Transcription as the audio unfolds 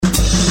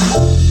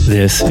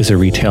This is a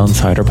Retail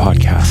Insider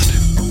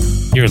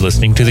podcast. You're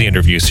listening to the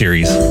interview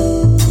series.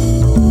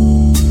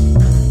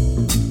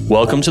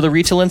 Welcome to the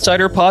Retail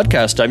Insider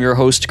podcast. I'm your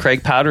host,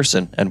 Craig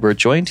Patterson, and we're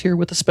joined here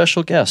with a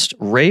special guest,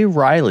 Ray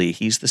Riley.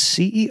 He's the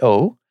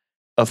CEO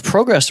of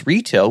Progress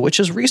Retail, which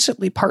has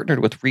recently partnered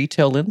with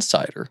Retail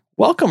Insider.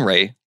 Welcome,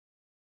 Ray.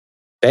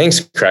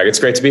 Thanks, Craig. It's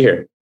great to be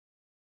here.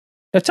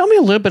 Now, tell me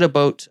a little bit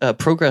about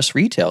Progress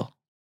Retail.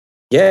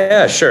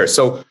 Yeah, sure.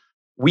 So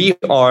we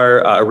are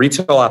a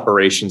retail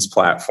operations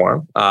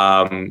platform.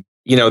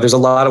 There's a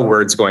lot of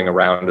words going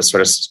around to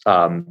sort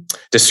of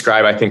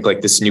describe, I think,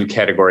 like this new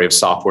category of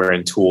software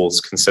and tools,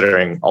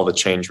 considering all the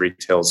change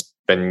retail's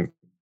been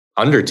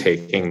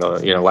undertaking the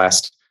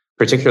last,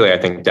 particularly, I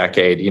think,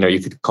 decade. You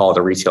could call it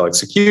a retail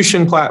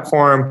execution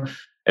platform,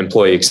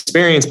 employee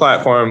experience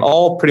platform,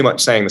 all pretty much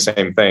saying the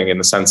same thing in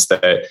the sense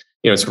that,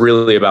 it's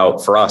really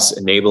about, for us,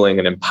 enabling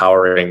and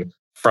empowering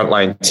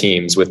frontline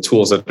teams with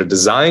tools that are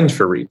designed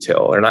for retail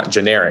or not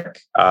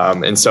generic.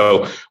 And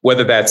so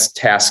whether that's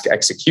task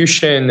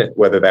execution,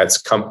 whether that's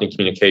company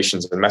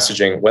communications and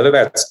messaging, whether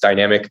that's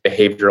dynamic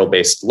behavioral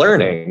based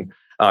learning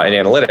and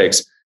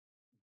analytics,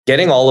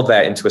 getting all of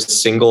that into a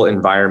single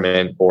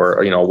environment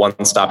or a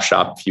one-stop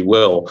shop, if you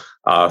will,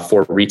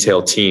 for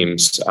retail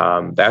teams,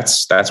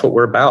 that's what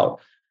we're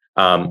about.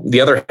 The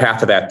other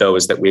half of that, though,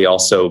 is that we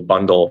also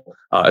bundle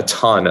a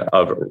ton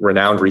of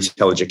renowned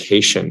retail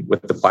education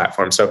with the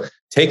platform. So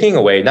taking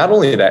away not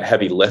only that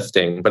heavy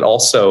lifting, but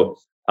also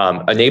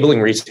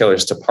enabling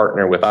retailers to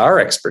partner with our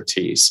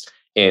expertise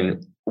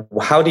in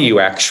how do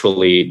you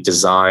actually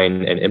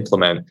design and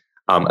implement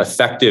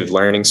effective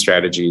learning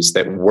strategies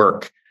that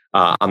work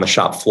on the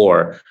shop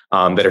floor,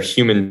 that are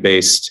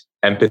human-based,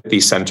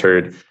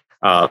 empathy-centered,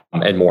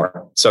 and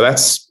more. So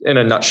that's in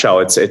a nutshell.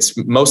 It's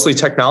mostly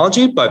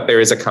technology, but there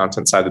is a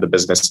content side of the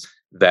business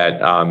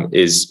that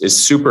is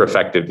super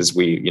effective as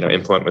we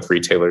implement with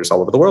retailers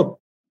all over the world.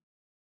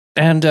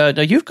 And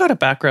now you've got a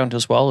background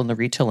as well in the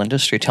retail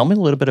industry. Tell me a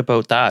little bit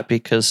about that,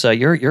 because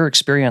your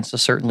experience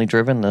has certainly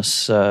driven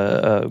this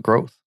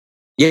growth.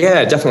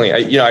 Yeah,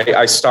 definitely.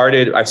 I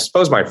started, I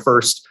suppose, my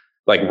first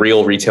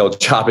real retail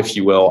job, if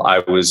you will. I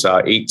was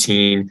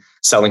 18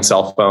 selling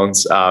cell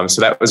phones.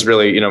 So that was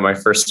really, my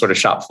first sort of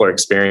shop floor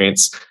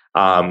experience.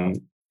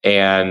 And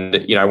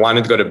I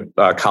wanted to go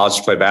to college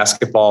to play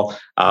basketball.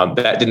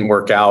 That didn't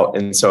work out.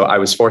 And so I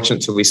was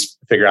fortunate to at least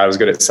figure out I was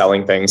good at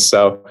selling things.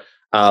 So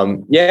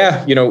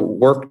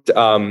worked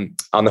on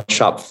the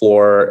shop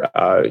floor,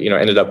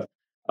 ended up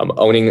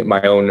owning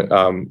my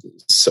own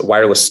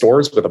wireless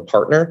stores with a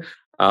partner.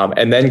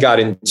 And then got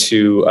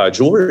into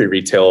jewelry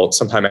retail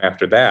sometime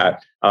after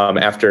that,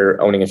 after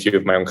owning a few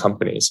of my own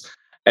companies.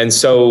 And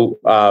so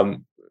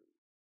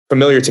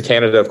familiar to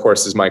Canada, of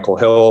course, is Michael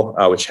Hill,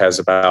 which has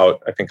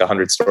about, I think,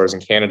 100 stores in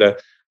Canada.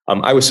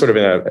 I was sort of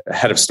in a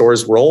head of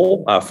stores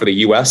role for the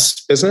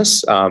US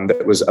business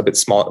that was a bit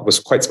small, was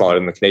quite smaller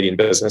than the Canadian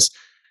business.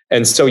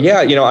 And so,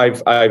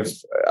 I've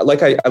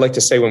like I like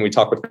to say when we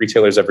talk with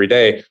retailers every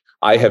day,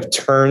 I have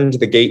turned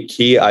the gate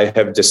key, I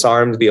have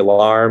disarmed the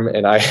alarm,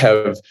 and I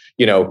have,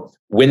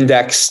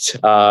 Windexed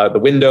the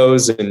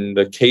windows and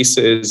the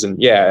cases.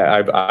 And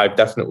I've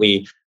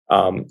definitely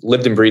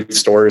lived and breathed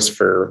stores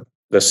for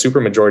the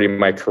super majority of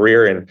my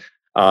career. And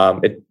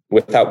it,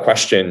 without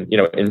question,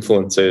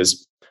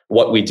 influences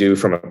what we do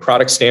from a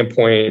product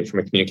standpoint, from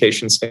a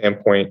communication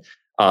standpoint.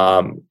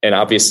 And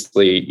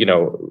obviously,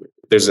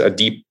 there's a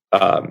deep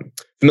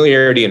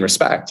familiarity and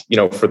respect,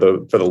 for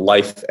the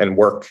life and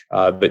work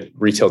that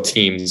retail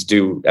teams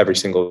do every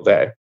single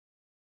day.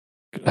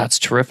 That's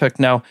terrific.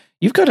 Now,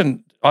 you've got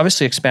an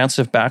obviously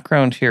expansive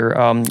background here.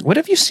 What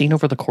have you seen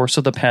over the course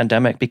of the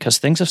pandemic? Because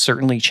things have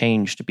certainly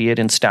changed, be it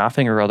in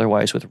staffing or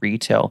otherwise with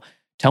retail.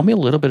 Tell me a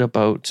little bit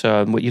about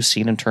what you've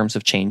seen in terms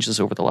of changes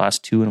over the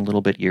last 2 and a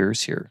little bit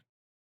years here.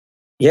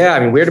 Yeah, I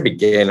mean, where to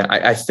begin?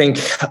 I think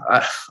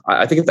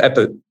at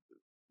the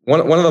one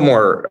of the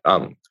more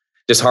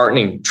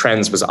disheartening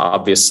trends was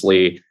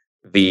obviously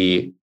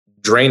the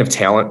drain of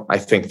talent, I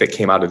think, that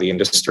came out of the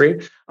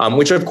industry,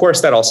 which of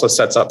course that also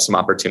sets up some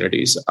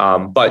opportunities.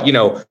 But,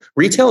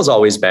 retail has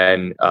always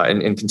been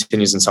and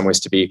continues in some ways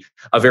to be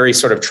a very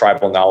sort of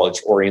tribal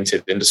knowledge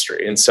oriented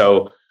industry. And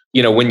so,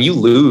 when you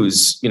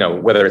lose,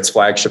 whether it's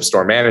flagship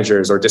store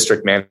managers or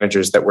district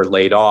managers that were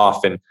laid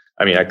off, and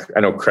I mean, I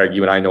know, Craig,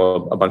 you and I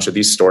know a bunch of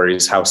these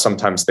stories, how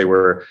sometimes they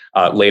were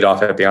laid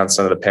off at the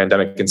onset of the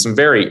pandemic in some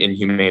very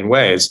inhumane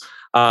ways.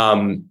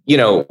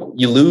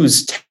 You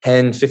lose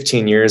 10,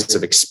 15 years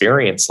of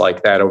experience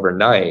like that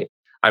overnight.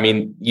 I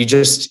mean,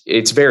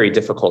 it's very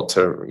difficult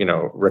to,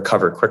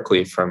 recover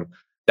quickly from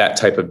that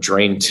type of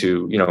drain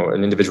to,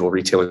 an individual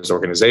retailer's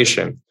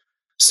organization.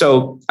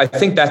 So I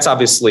think that's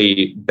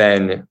obviously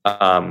been,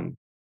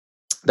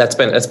 that's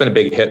been a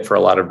big hit for a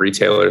lot of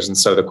retailers. And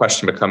so the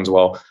question becomes,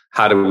 well,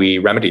 how do we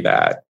remedy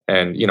that?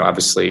 And,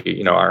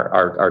 obviously,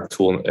 our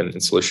tool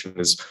and solution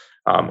is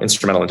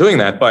instrumental in doing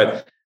that.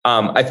 But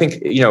I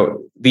think,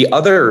 the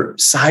other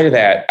side of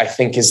that, I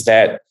think, is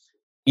that,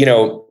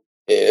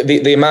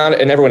 the amount,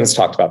 and everyone has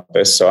talked about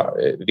this, so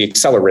the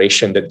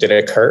acceleration that did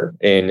occur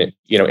in,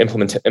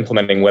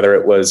 implementing, whether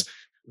it was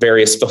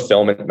various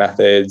fulfillment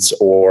methods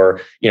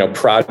or,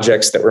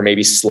 projects that were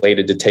maybe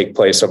slated to take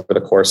place over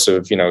the course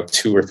of,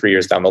 2 or 3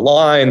 years down the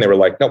line. They were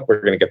like, nope,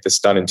 we're going to get this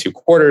done in 2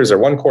 quarters or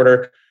 1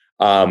 quarter.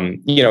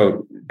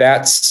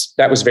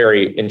 That was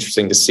very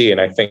interesting to see.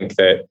 And I think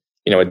that,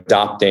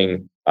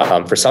 adopting,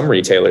 for some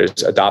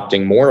retailers,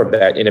 adopting more of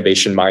that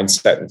innovation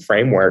mindset and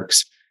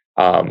frameworks,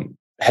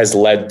 has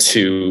led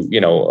to, a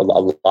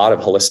lot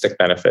of holistic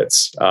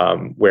benefits,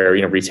 where,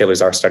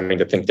 retailers are starting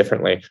to think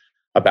differently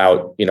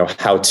about,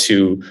 how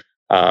to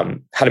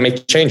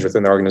make change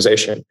within their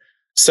organization.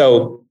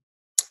 So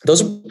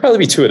those would probably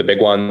be 2 of the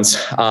big ones.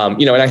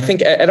 And I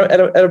think at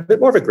a bit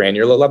more of a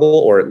granular level,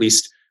 or at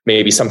least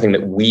maybe something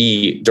that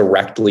we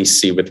directly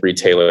see with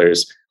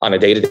retailers on a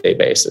day-to-day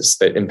basis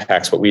that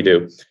impacts what we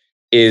do,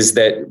 is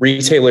that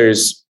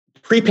retailers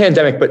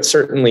pre-pandemic, but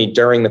certainly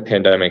during the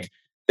pandemic,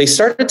 they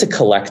started to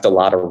collect a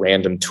lot of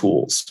random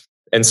tools.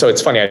 And so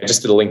it's funny, I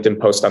just did a LinkedIn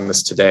post on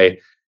this today,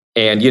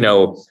 and,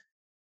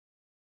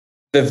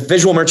 the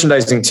visual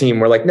merchandising team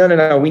were like,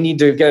 no, we need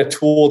to get a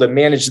tool to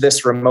manage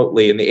this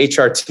remotely. And the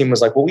HR team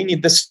was like, well, we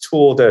need this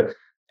tool to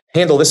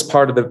handle this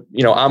part of the,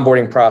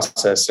 onboarding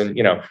process. And,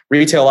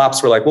 retail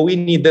ops were like, well, we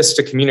need this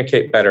to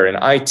communicate better. And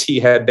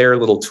IT had their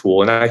little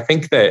tool. And I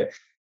think that,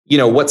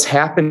 what's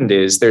happened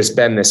is there's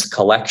been this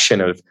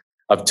collection of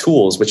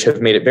tools which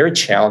have made it very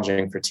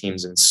challenging for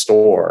teams in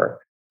store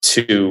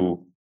to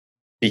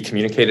be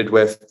communicated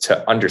with,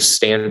 to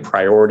understand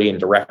priority and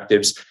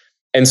directives.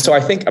 And so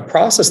I think a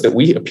process that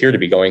we appear to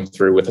be going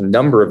through with a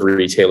number of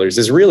retailers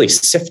is really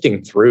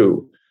sifting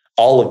through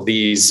all of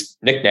these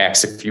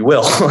knickknacks, if you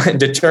will, and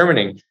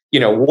determining,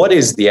 what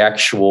does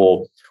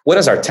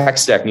our tech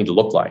stack need to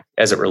look like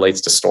as it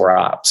relates to store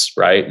ops,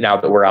 right? Now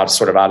that we're out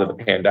of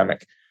the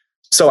pandemic.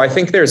 So I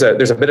think there's a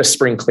bit of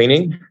spring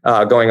cleaning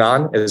going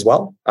on as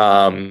well,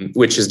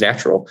 which is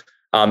natural.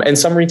 And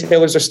some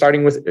retailers are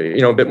starting with,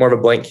 a bit more of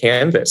a blank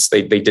canvas.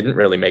 They didn't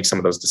really make some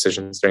of those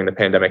decisions during the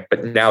pandemic,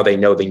 but now they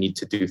know they need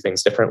to do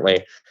things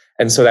differently.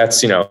 And so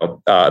that's,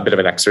 a bit of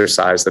an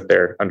exercise that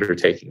they're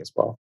undertaking as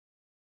well.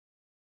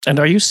 And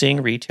are you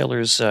seeing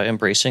retailers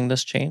embracing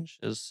this change?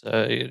 Is,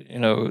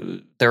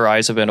 their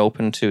eyes have been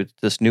open to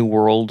this new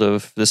world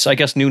of this, I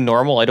guess, new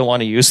normal? I don't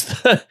want to use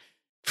the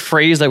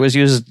phrase that was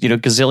used,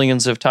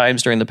 gazillions of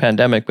times during the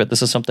pandemic, but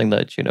this is something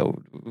that,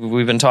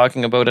 we've been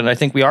talking about, and I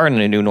think we are in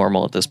a new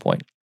normal at this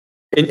point.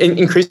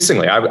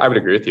 Increasingly, I would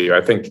agree with you.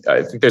 I think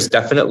there's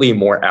definitely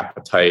more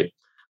appetite,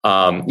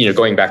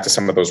 going back to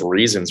some of those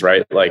reasons,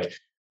 right? Like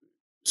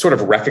sort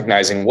of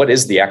recognizing what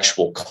is the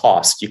actual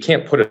cost. You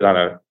can't put it on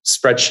a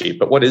spreadsheet,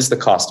 but what is the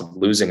cost of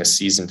losing a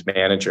seasoned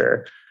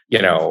manager,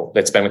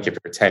 that's been with you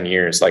for 10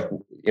 years? Like,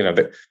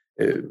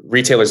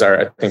 retailers are,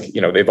 I think,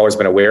 they've always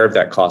been aware of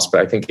that cost,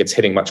 but I think it's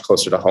hitting much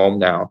closer to home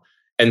now.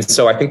 And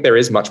so I think there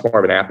is much more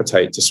of an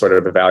appetite to sort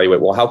of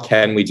evaluate, well, how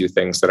can we do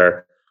things that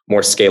are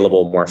more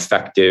scalable, more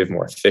effective,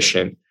 more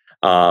efficient?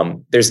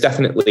 There's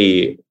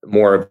definitely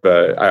more of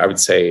I would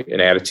say,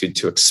 an attitude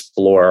to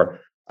explore,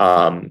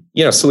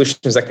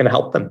 solutions that can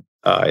help them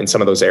in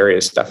some of those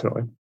areas,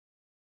 definitely.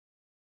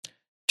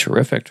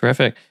 Terrific.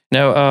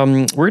 Now,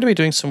 we're going to be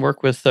doing some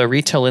work with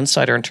Retail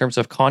Insider in terms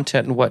of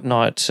content and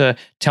whatnot.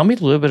 Tell me a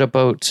little bit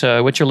about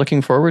what you're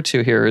looking forward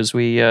to here as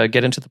we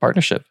get into the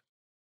partnership.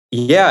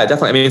 Yeah,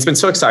 definitely. I mean, it's been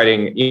so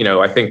exciting.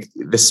 I think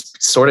this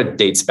sort of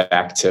dates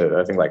back to,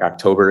 I think, like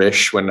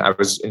October-ish, when I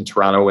was in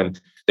Toronto and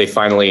they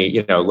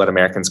finally, let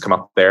Americans come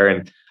up there.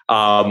 And,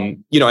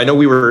 I know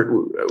we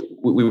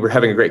were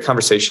having a great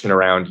conversation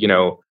around,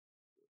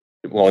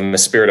 well, in the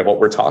spirit of what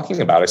we're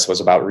talking about, I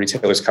suppose, about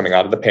retailers coming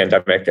out of the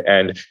pandemic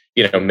and,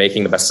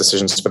 making the best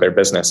decisions for their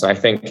business. And I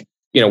think,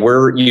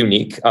 we're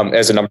unique,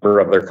 as a number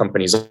of other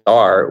companies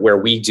are, where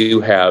we do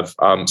have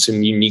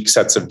some unique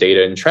sets of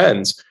data and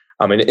trends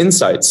and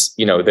insights,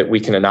 that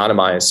we can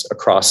anonymize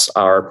across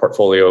our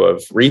portfolio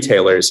of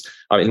retailers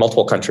in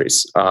multiple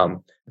countries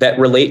that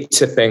relate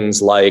to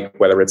things like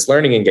whether it's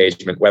learning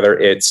engagement, whether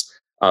it's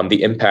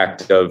the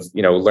impact of,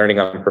 learning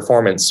on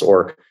performance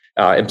or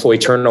employee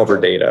turnover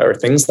data or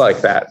things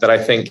like that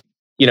I think,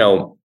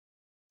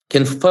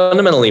 can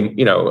fundamentally,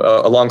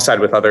 alongside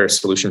with other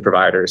solution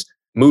providers,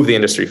 move the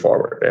industry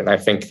forward. And I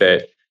think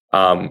that,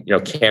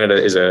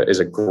 Canada is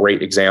a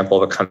great example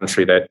of a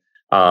country that,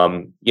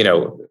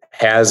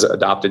 has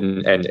adopted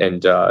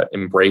and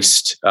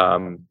embraced,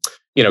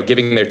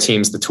 giving their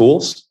teams the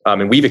tools.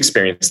 And we've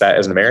experienced that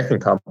as an American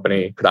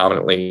company,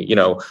 predominantly,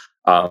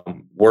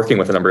 working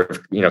with a number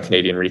of,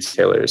 Canadian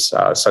retailers,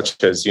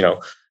 such as,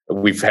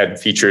 we've had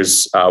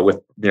features with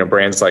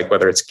brands like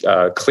whether it's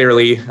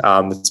Clearly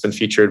that's been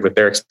featured with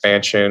their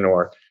expansion,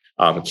 or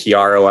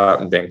Chiaro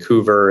out in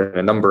Vancouver, and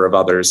a number of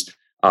others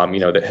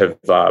that have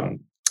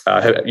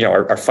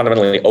are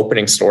fundamentally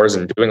opening stores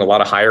and doing a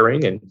lot of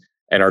hiring and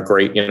are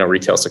great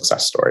retail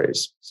success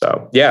stories.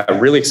 So yeah,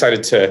 really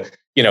excited to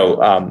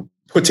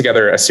put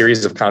together a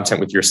series of content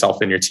with yourself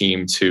and your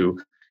team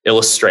to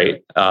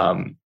illustrate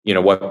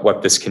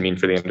what this can mean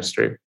for the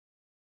industry.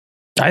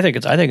 I think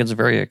it's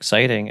very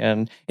exciting,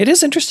 and it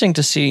is interesting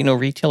to see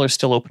retailers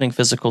still opening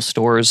physical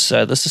stores.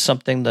 This is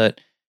something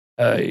that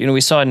we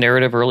saw a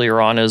narrative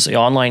earlier on as the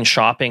online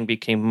shopping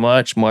became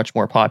much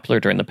more popular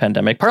during the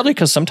pandemic. Partly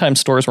because sometimes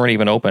stores weren't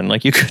even open;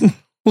 like you couldn't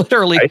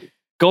literally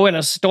go in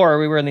a store.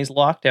 We were in these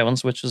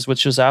lockdowns,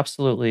 which was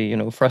absolutely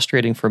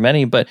frustrating for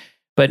many,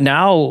 But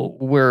now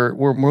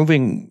we're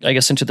moving, I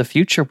guess, into the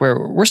future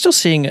where we're still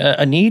seeing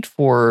a need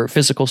for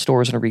physical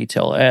stores and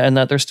retail, and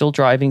that they're still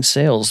driving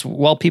sales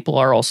while people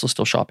are also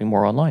still shopping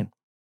more online.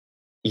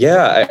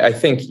 Yeah, I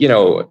think,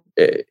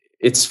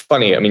 it's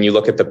funny. I mean, you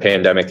look at the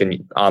pandemic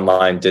and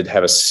online did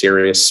have a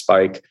serious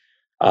spike.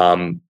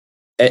 I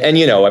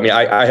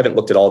haven't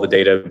looked at all the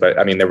data, but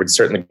I mean, there would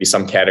certainly be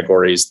some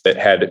categories that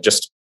had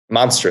just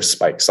monstrous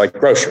spikes, like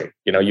grocery.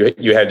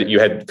 You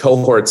had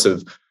cohorts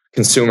of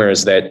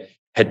consumers that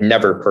had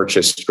never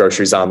purchased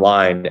groceries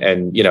online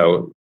and,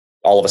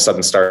 all of a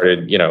sudden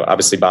started,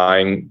 obviously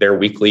buying their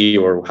weekly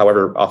or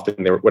however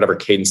often whatever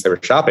cadence they were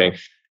shopping,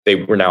 they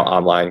were now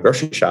online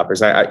grocery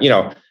shoppers.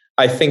 And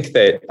I think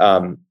that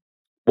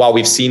while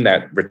we've seen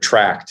that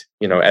retract,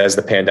 as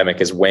the pandemic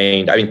has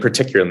waned, I mean,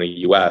 particularly in the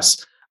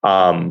US,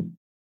 I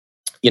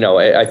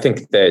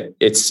think that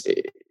it's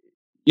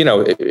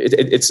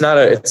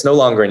no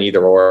longer an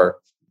either or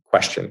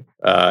question.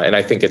 And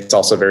I think it's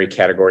also very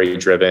category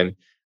driven.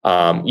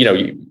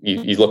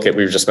 You look at,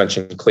 we were just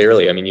mentioning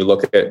clearly, I mean, you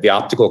look at the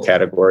optical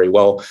category.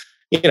 Well,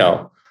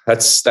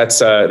 that's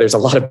there's a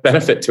lot of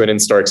benefit to an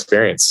in-store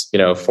experience,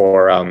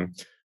 for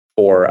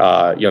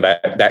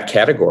that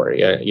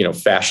category.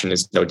 Fashion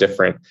is no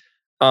different.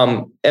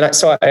 So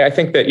I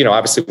think that,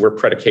 obviously we're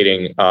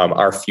predicating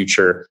our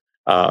future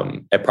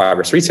at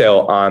Progress Retail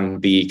on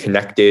the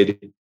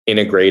connected,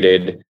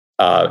 integrated,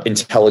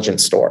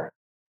 intelligent store.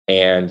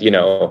 And,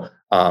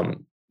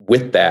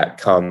 with that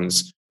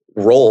comes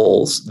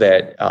roles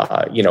that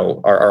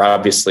are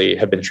obviously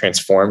have bent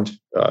transformed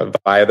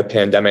via the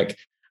pandemic,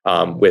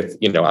 with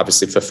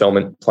obviously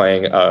fulfillment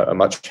playing a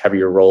much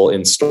heavier role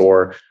in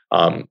store,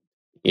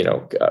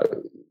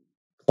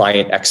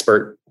 client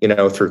expert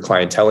through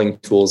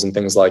clienteling tools and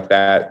things like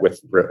that, with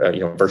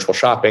virtual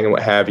shopping and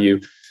what have you.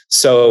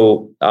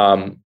 So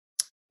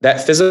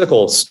that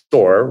physical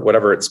store,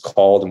 whatever it's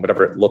called and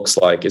whatever it looks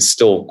like, is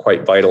still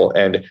quite vital.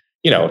 And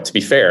to be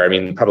fair, I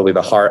mean, probably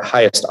the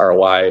highest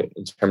ROI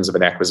in terms of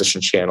an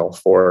acquisition channel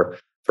for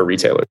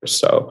retailers.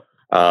 So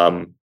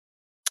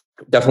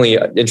definitely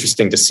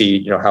interesting to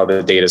see, how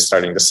the data is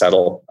starting to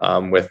settle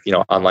with,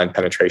 online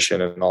penetration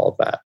and all of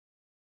that.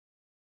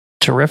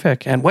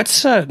 Terrific. And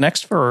what's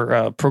next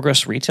for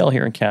Progress Retail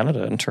here in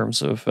Canada in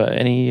terms of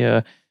any,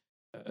 I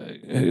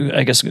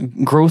guess,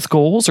 growth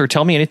goals? Or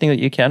tell me anything that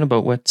you can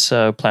about what's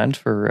planned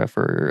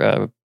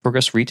for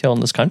Progress Retail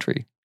in this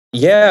country.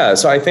 Yeah,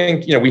 so I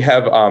think we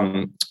have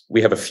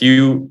a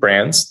few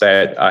brands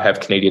that have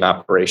Canadian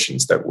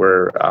operations that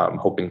we're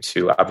hoping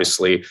to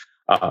obviously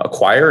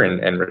acquire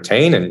and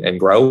retain and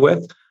grow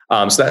with.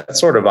 So that's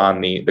sort of on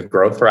the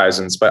growth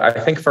horizons. But I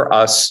think for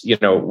us,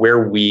 where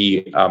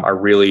we are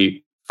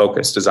really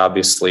focused is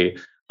obviously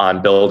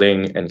on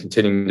building and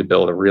continuing to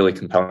build a really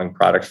compelling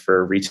product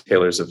for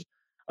retailers of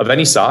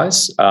any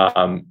size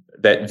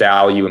that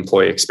value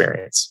employee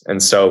experience.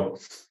 And so,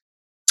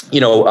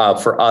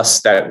 for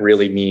us, that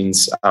really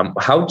means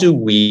how do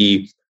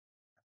we,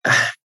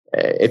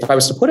 if I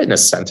was to put it in a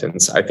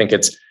sentence, I think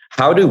it's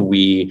how do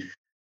we,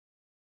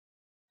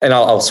 and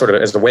I'll sort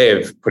of, as a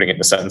way of putting it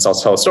in a sentence, I'll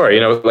tell a story.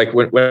 Like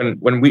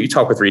when we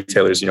talk with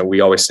retailers,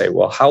 we always say,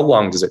 well, how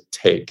long does it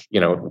take,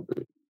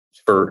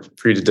 for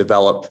you to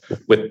develop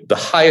with the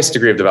highest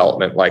degree of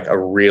development, like a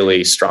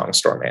really strong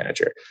store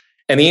manager?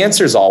 And the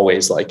answer is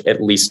always like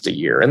at least a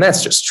year. And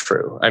that's just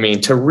true. I mean,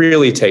 to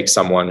really take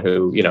someone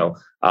who,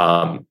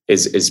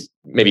 is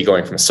maybe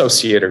going from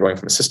associate or going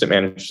from assistant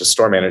manager to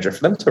store manager,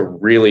 for them to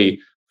really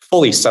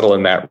fully settle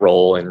in that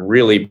role and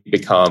really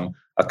become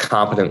a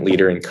competent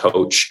leader and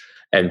coach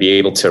and be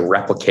able to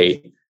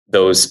replicate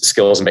those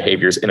skills and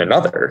behaviors in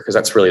another, because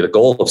that's really the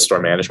goal of store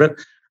management.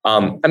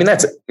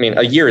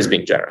 A year is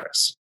being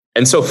generous.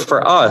 And so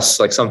for us,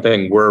 like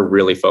something we're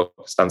really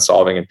focused on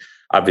solving, and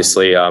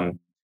obviously, I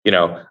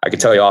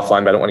could tell you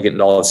offline, but I don't want to get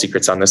into all the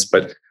secrets on this.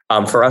 But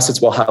for us,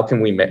 it's, well, how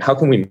can we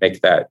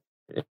make that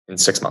in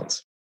 6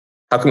 months?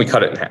 How can we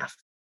cut it in half?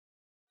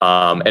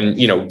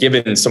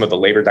 Given some of the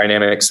labor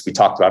dynamics we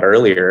talked about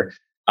earlier,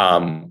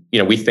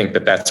 we think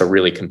that that's a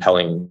really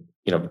compelling,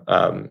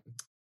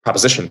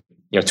 proposition,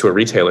 to a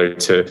retailer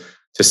to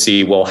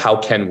see, well, how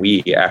can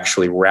we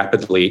actually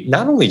rapidly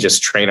not only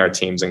just train our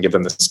teams and give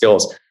them the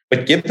skills,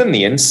 but give them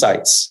the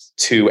insights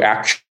to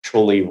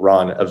actually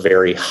run a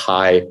very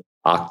high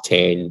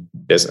octane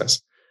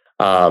business.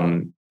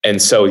 And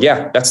so,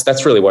 yeah,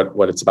 that's really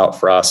what it's about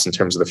for us in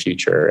terms of the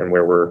future and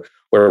where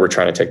we're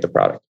trying to take the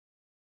product.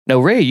 Now,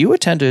 Ray, you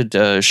attended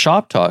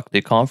Shop Talk,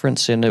 the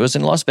conference it was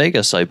in Las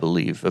Vegas, I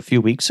believe, a few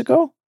weeks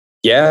ago.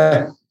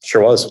 Yeah,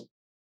 sure was.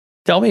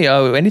 Tell me,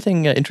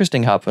 anything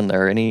interesting happened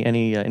there?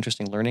 Any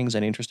interesting learnings?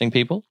 Any interesting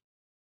people?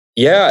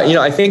 Yeah,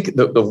 I think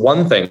the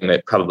one thing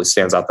that probably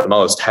stands out the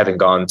most, having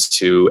gone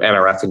to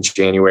NRF in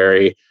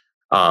January,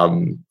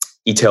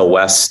 eTail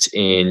West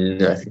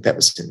I think that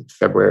was in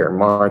February or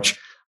March.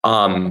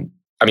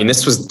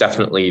 This was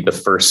definitely the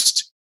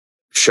first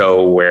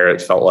show where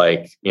it felt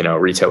like,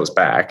 retail was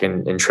back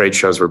and trade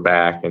shows were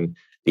back and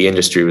the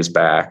industry was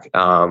back.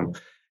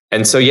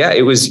 And so, yeah,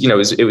 it was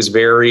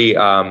very,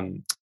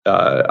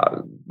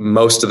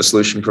 most of the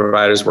solution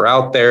providers were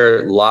out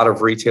there. A lot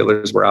of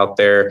retailers were out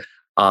there,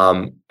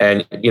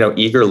 and,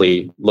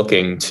 eagerly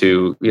looking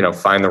to,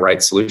 find the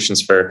right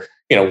solutions for,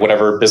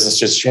 whatever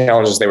business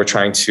challenges they were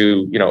trying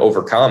to,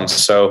 overcome.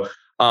 So,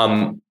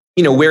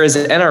 whereas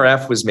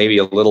NRF was maybe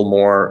a little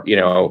more,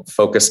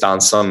 focused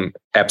on some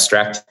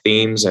abstract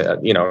themes,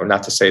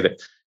 not to say that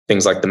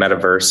things like the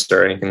metaverse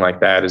or anything like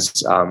that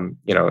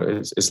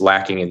is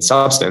lacking in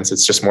substance.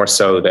 It's just more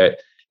so that,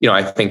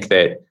 I think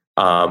that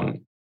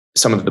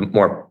some of the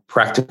more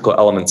practical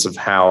elements of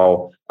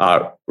how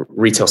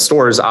retail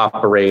stores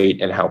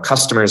operate and how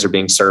customers are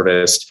being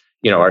serviced,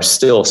 are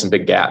still some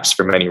big gaps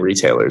for many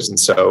retailers. And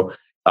so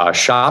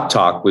Shop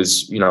Talk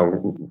was,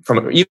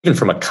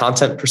 from a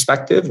content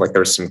perspective, like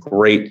there were some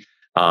great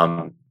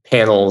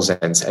panels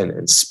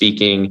and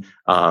speaking,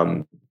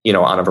 on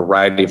a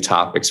variety of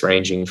topics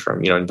ranging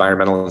from,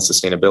 environmental and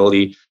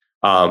sustainability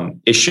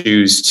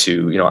issues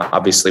to,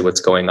 obviously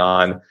what's going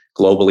on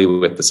globally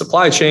with the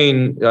supply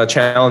chain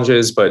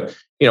challenges, but,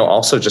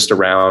 also just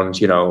around,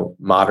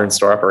 modern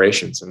store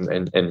operations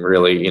and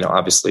really,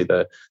 obviously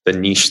the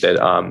niche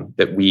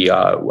that we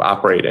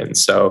operate in.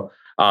 So,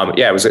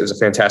 it was a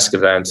fantastic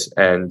event.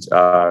 And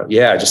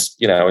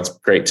it's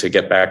great to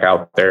get back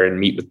out there and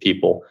meet with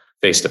people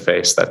face to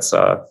face. That's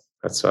a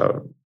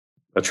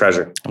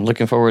treasure. I'm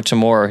looking forward to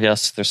more.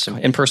 Yes, there's some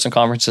in-person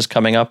conferences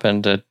coming up,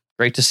 and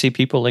great to see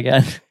people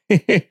again.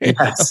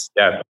 Yes,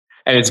 yeah.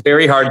 And it's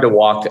very hard to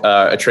walk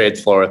a trade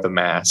floor with a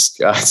mask.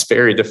 It's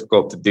very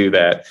difficult to do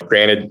that.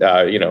 Granted,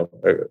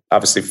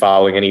 obviously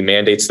following any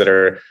mandates that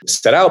are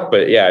set out,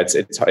 but yeah,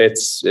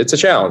 it's a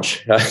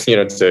challenge. You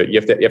have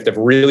to have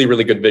really,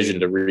 really good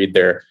vision to read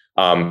their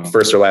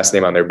first or last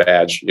name on their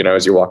badge,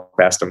 as you walk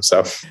past them.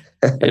 So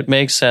it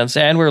makes sense.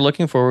 And we're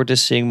looking forward to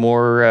seeing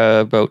more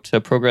about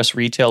Progress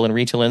Retail and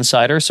Retail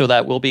Insider. So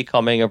that will be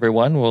coming,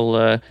 everyone.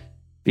 We'll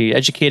be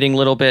educating a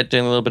little bit,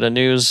 doing a little bit of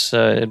news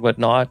and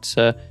whatnot.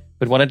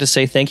 But wanted to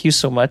say thank you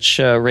so much,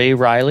 Ray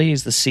Riley.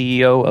 He's the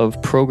CEO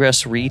of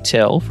Progress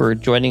Retail, for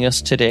joining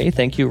us today.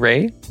 Thank you,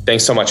 Ray.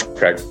 Thanks so much,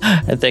 Craig.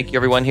 And thank you,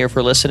 everyone, here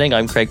for listening.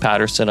 I'm Craig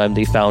Patterson. I'm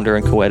the founder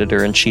and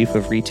co-editor-in-chief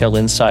of Retail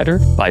Insider.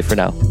 Bye for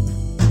now.